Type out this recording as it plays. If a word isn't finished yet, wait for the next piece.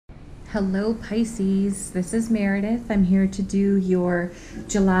Hello Pisces, this is Meredith. I'm here to do your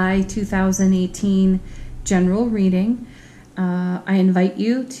July 2018 general reading. I invite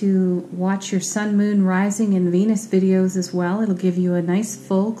you to watch your Sun, Moon, Rising, and Venus videos as well. It'll give you a nice,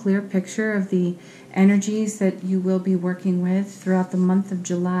 full, clear picture of the energies that you will be working with throughout the month of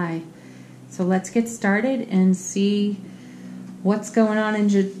July. So let's get started and see what's going on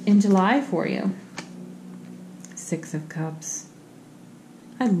in July for you. Six of Cups.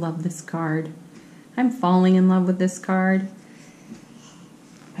 I love this card. I'm falling in love with this card.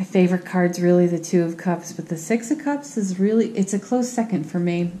 My favorite card's really the Two of Cups, but the Six of Cups is really, it's a close second for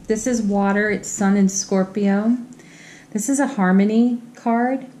me. This is water, it's Sun in Scorpio. This is a harmony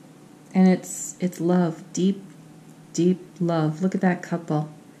card, and it's love, deep, deep love. Look at that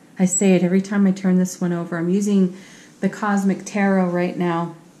couple. I say it every time I turn this one over. I'm using the Cosmic Tarot right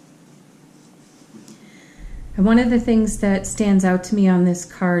now. And one of the things that stands out to me on this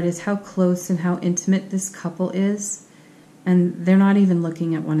card is how close and how intimate this couple is. And they're not even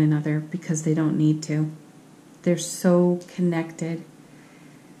looking at one another because they don't need to. They're so connected.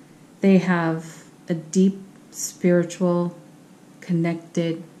 They have a deep, spiritual,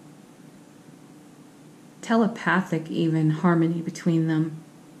 connected, telepathic even harmony between them.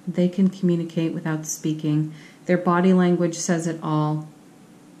 They can communicate without speaking. Their body language says it all.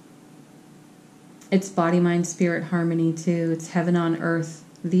 It's body, mind, spirit harmony too. It's heaven on earth.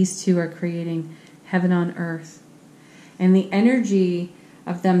 These two are creating heaven on earth. And the energy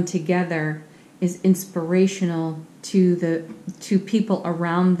of them together is inspirational to people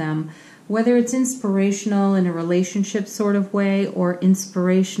around them. Whether it's inspirational in a relationship sort of way or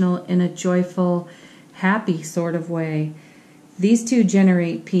inspirational in a joyful, happy sort of way. These two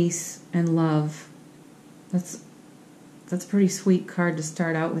generate peace and love. That's a pretty sweet card to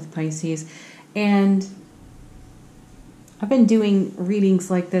start out with, Pisces. And I've been doing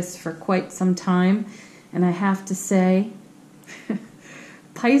readings like this for quite some time, and I have to say,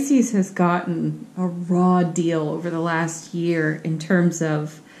 Pisces has gotten a raw deal over the last year in terms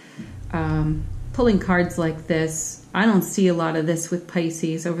of pulling cards like this. I don't see a lot of this with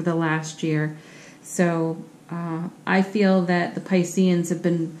Pisces over the last year. So I feel that the Pisceans have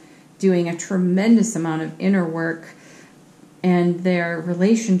been doing a tremendous amount of inner work, and their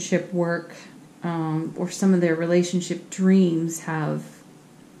relationship work or some of their relationship dreams have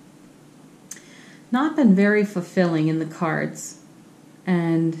not been very fulfilling in the cards.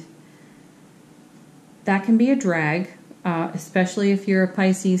 And that can be a drag, especially if you're a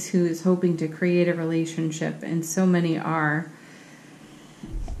Pisces who is hoping to create a relationship, and so many are.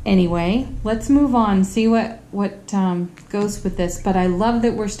 Anyway, let's move on, see what goes with this. But I love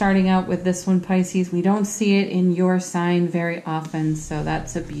that we're starting out with this one, Pisces. We don't see it in your sign very often, so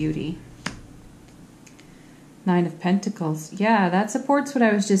that's a beauty. Nine of Pentacles. Yeah, that supports what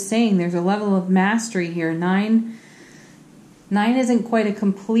I was just saying. There's a level of mastery here. Nine isn't quite a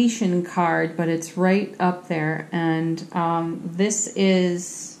completion card, but it's right up there. And this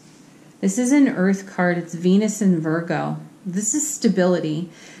is an Earth card. It's Venus in Virgo. This is stability.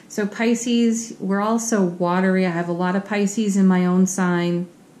 So Pisces, we're also watery. I have a lot of Pisces in my own sign.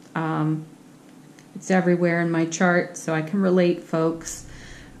 It's everywhere in my chart, so I can relate, folks.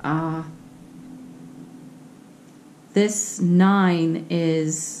 This 9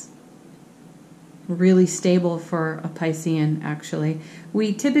 is really stable for a Piscean, actually.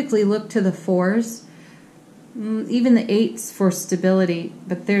 We typically look to the 4s, even the 8s for stability,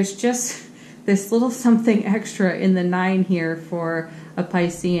 but there's just this little something extra in the 9 here for a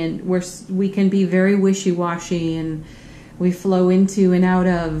Piscean, where we can be very wishy-washy and we flow into and out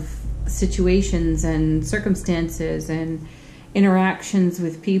of situations and circumstances and interactions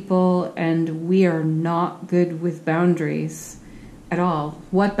with people, and we are not good with boundaries at all.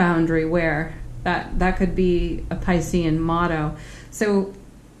 What boundary? Where? That could be a Piscean motto. So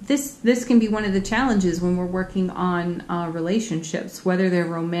this can be one of the challenges when we're working on relationships, whether they're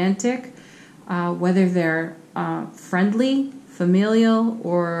romantic, whether they're friendly, familial,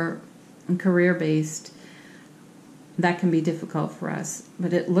 or career-based. That can be difficult for us.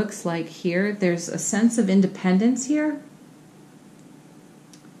 But it looks like here there's a sense of independence here.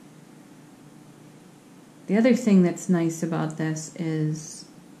 The other thing that's nice about this is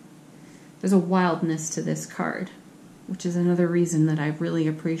there's a wildness to this card, which is another reason that I really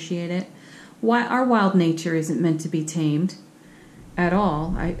appreciate it. Our wild nature isn't meant to be tamed at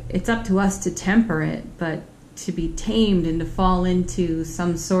all. It's up to us to temper it, but to be tamed and to fall into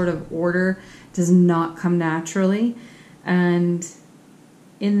some sort of order does not come naturally. And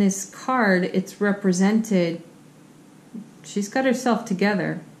in this card, it's represented, she's got herself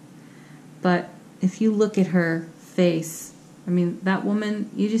together, but if you look at her face, I mean, that woman,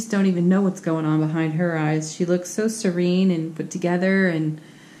 you just don't even know what's going on behind her eyes. She looks so serene and put together, and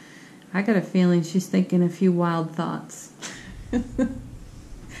I got a feeling she's thinking a few wild thoughts.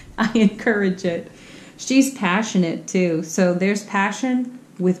 I encourage it. She's passionate too. So there's passion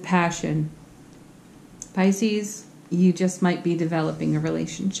with passion. Pisces, you just might be developing a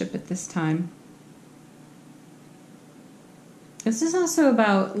relationship at this time. This is also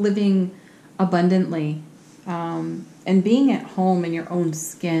about living abundantly and being at home in your own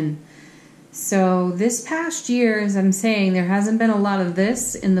skin. So this past year, as I'm saying, there hasn't been a lot of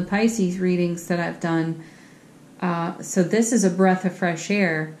this in the Pisces readings that I've done. So this is a breath of fresh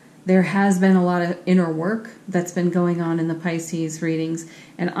air. There has been a lot of inner work that's been going on in the Pisces readings.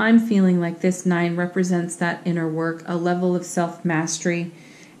 And I'm feeling like this 9 represents that inner work, a level of self-mastery.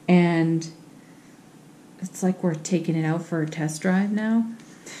 And it's like we're taking it out for a test drive now.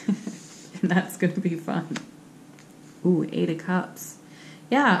 And that's going to be fun. Ooh, 8 of Cups.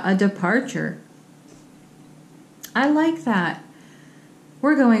 Yeah, a departure. I like that.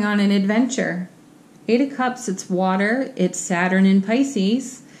 We're going on an adventure. 8 of Cups, it's water. It's Saturn in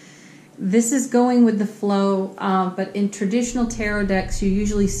Pisces. This is going with the flow, but in traditional tarot decks, you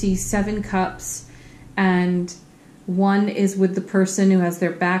usually see 7 cups, and 1 is with the person who has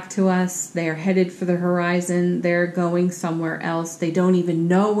their back to us. They are headed for the horizon. They're going somewhere else. They don't even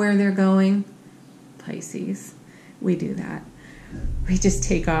know where they're going. Pisces, we do that. We just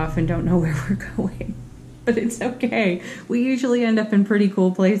take off and don't know where we're going. But it's okay. We usually end up in pretty cool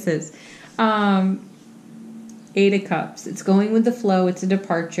places. 8 of Cups. It's going with the flow. It's a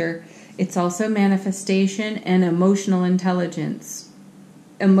departure. It's also manifestation and emotional intelligence.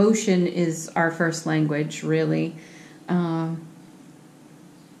 Emotion is our first language, really. The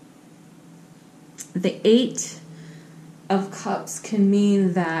 8 of Cups can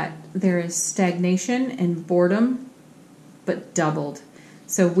mean that there is stagnation and boredom, but doubled.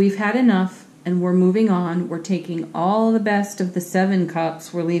 So we've had enough and we're moving on. We're taking all the best of the 7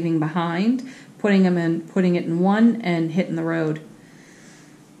 cups we're leaving behind, putting it in 1 and hitting the road.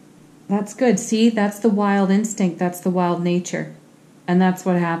 That's good. See, that's the wild instinct. That's the wild nature. And that's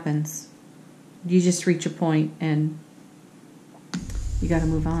what happens. You just reach a point and you got to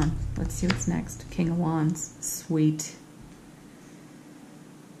move on. Let's see what's next. King of Wands. Sweet.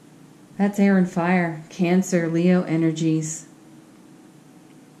 That's air and fire. Cancer, Leo energies.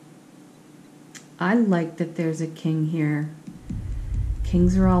 I like that there's a king here.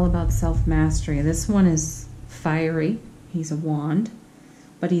 Kings are all about self-mastery. This one is fiery. He's a wand.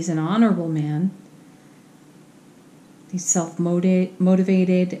 But he's an honorable man. He's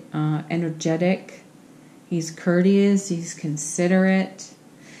self-motivated, energetic. He's courteous. He's considerate.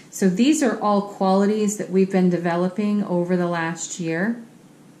 So these are all qualities that we've been developing over the last year.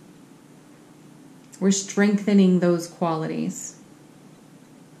 We're strengthening those qualities.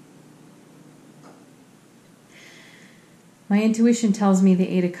 My intuition tells me the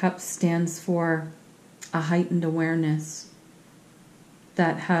 8 of Cups stands for a heightened awareness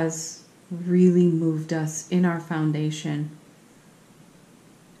that has really moved us in our foundation,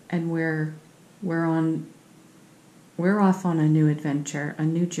 and we're off on a new adventure, a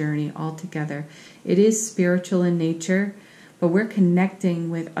new journey altogether. It is spiritual in nature, but we're connecting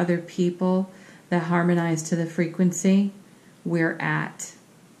with other people that harmonize to the frequency we're at,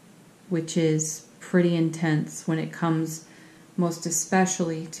 which is pretty intense when it comes most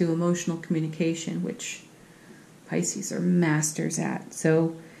especially to emotional communication, which Pisces are masters at.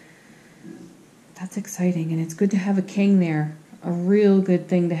 So that's exciting, and it's good to have a king there. A real good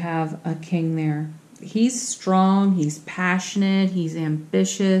thing to have a king there. He's strong, he's passionate, he's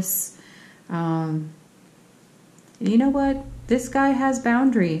ambitious. You know what? This guy has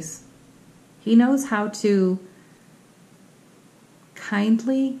boundaries. He knows how to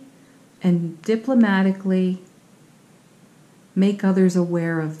kindly and diplomatically make others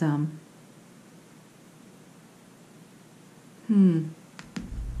aware of them.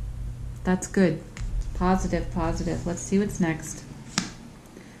 That's good. Positive, positive. Let's see what's next.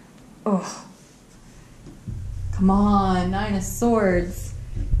 Oh, come on, 9 of Swords.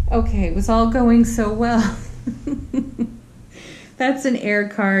 Okay, it was all going so well. That's an air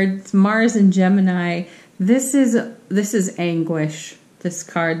card. It's Mars and Gemini. This is anguish, this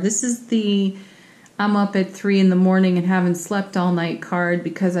card. This is the I'm up at 3 in the morning and haven't slept all night card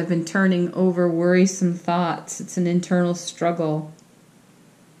because I've been turning over worrisome thoughts. It's an internal struggle.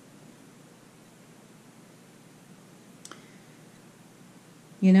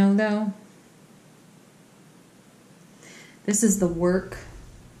 You know, though, this is the work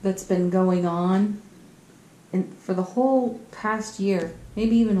that's been going on for the whole past year,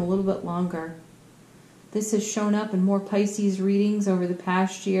 maybe even a little bit longer. This has shown up in more Pisces readings over the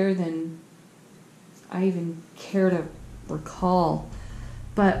past year than I even care to recall.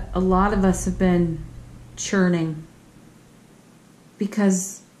 But a lot of us have been churning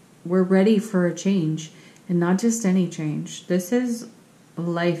because we're ready for a change, and not just any change. This is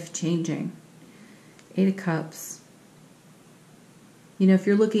life-changing. 8 of Cups. You know, if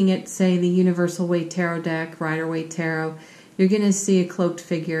you're looking at, say, the Universal Way Tarot deck, Rider-Waite Tarot, you're going to see a cloaked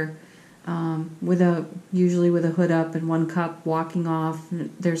figure usually with a hood up and one cup walking off.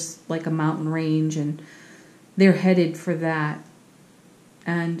 There's like a mountain range, and they're headed for that.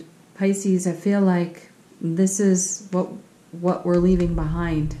 And Pisces, I feel like this is what we're leaving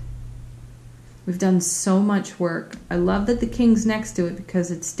behind. We've done so much work. I love that the King's next to it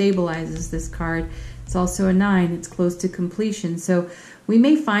because it stabilizes this card. It's also a 9. It's close to completion. So we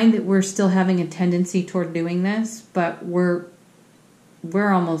may find that we're still having a tendency toward doing this, but we're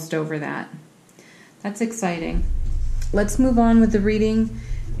almost over that. That's exciting. Let's move on with the reading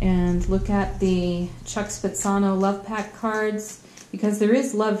and look at the Chuck Spezzano Love Pack cards, because there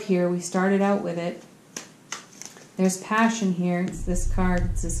is love here. We started out with it. There's passion here. It's this card.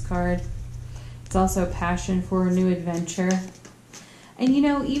 It's this card. It's also passion for a new adventure. And you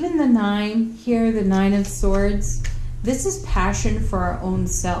know, even the 9 here, the 9 of Swords, this is passion for our own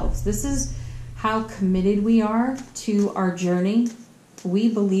selves. This is how committed we are to our journey. We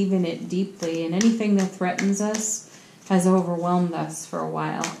believe in it deeply, and anything that threatens us has overwhelmed us for a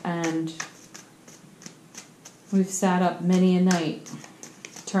while. And we've sat up many a night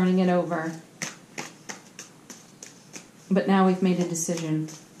turning it over. But now we've made a decision.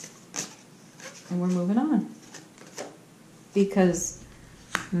 And we're moving on. Because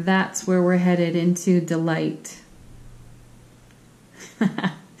that's where we're headed, into delight.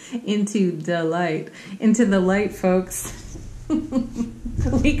 Into delight. Into the light, folks.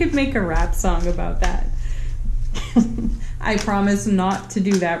 We could make a rap song about that. I promise not to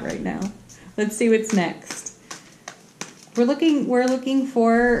do that right now. Let's see what's next. We're looking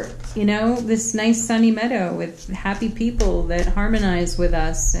for, you know, this nice sunny meadow with happy people that harmonize with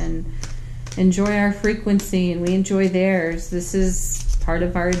us and enjoy our frequency, and we enjoy theirs. This is part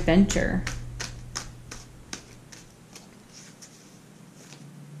of our adventure.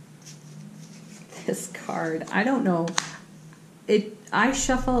 This card, I don't know. I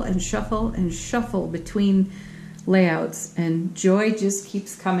shuffle and shuffle and shuffle between layouts, and joy just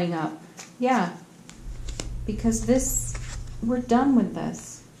keeps coming up. Yeah, because we're done with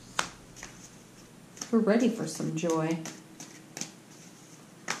this. We're ready for some joy.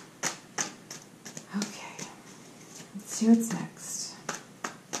 Okay, let's see what's next.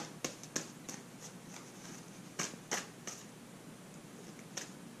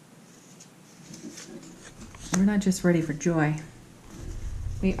 We're not just ready for joy.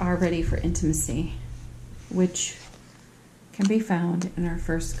 We are ready for intimacy, which can be found in our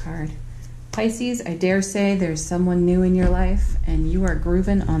first card. Pisces, I dare say there's someone new in your life, and you are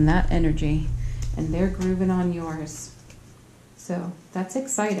grooving on that energy, and they're grooving on yours. So that's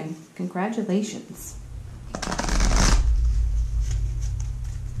exciting. Congratulations.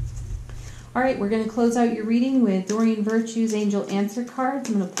 All right, we're going to close out your reading with Doreen Virtue's Angel Answer cards.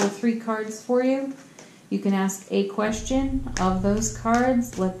 I'm going to pull 3 cards for you. You can ask a question of those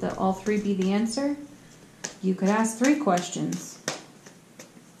cards. Let all 3 be the answer. You could ask 3 questions.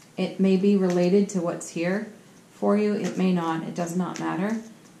 It may be related to what's here for you. It may not. It does not matter.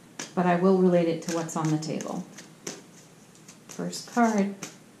 But I will relate it to what's on the table. First card.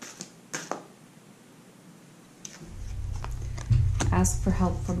 Ask for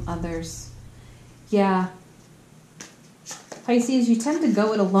help from others. Yeah. Pisces, you tend to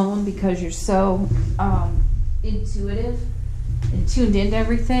go it alone because you're so intuitive and tuned into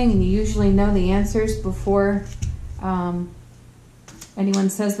everything, and you usually know the answers before anyone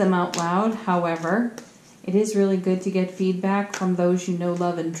says them out loud. However, it is really good to get feedback from those you know,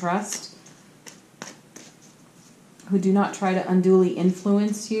 love, and trust, who do not try to unduly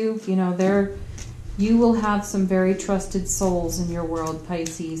influence you. You know, you will have some very trusted souls in your world,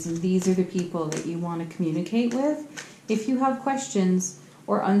 Pisces, and these are the people that you want to communicate with if you have questions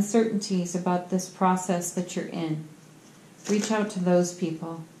or uncertainties about this process that you're in. Reach out to those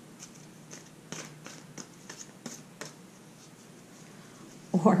people.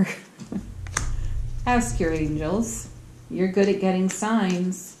 Or ask your angels. You're good at getting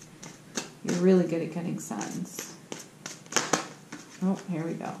signs. You're really good at getting signs. Oh, here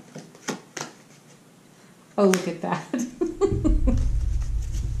we go. Oh, look at that.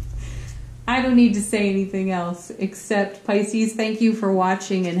 I don't need to say anything else except, Pisces, thank you for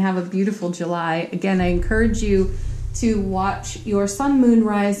watching and have a beautiful July. Again, I encourage you to watch your Sun, Moon,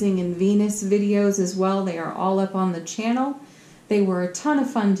 Rising, and Venus videos as well. They are all up on the channel. They were a ton of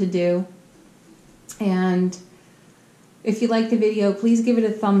fun to do. And if you like the video, please give it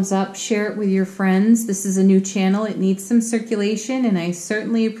a thumbs up. Share it with your friends. This is a new channel. It needs some circulation, and I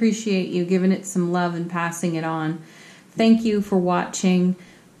certainly appreciate you giving it some love and passing it on. Thank you for watching.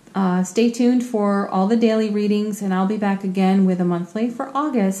 Stay tuned for all the daily readings, and I'll be back again with a monthly for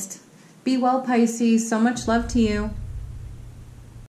August. Be well, Pisces. So much love to you.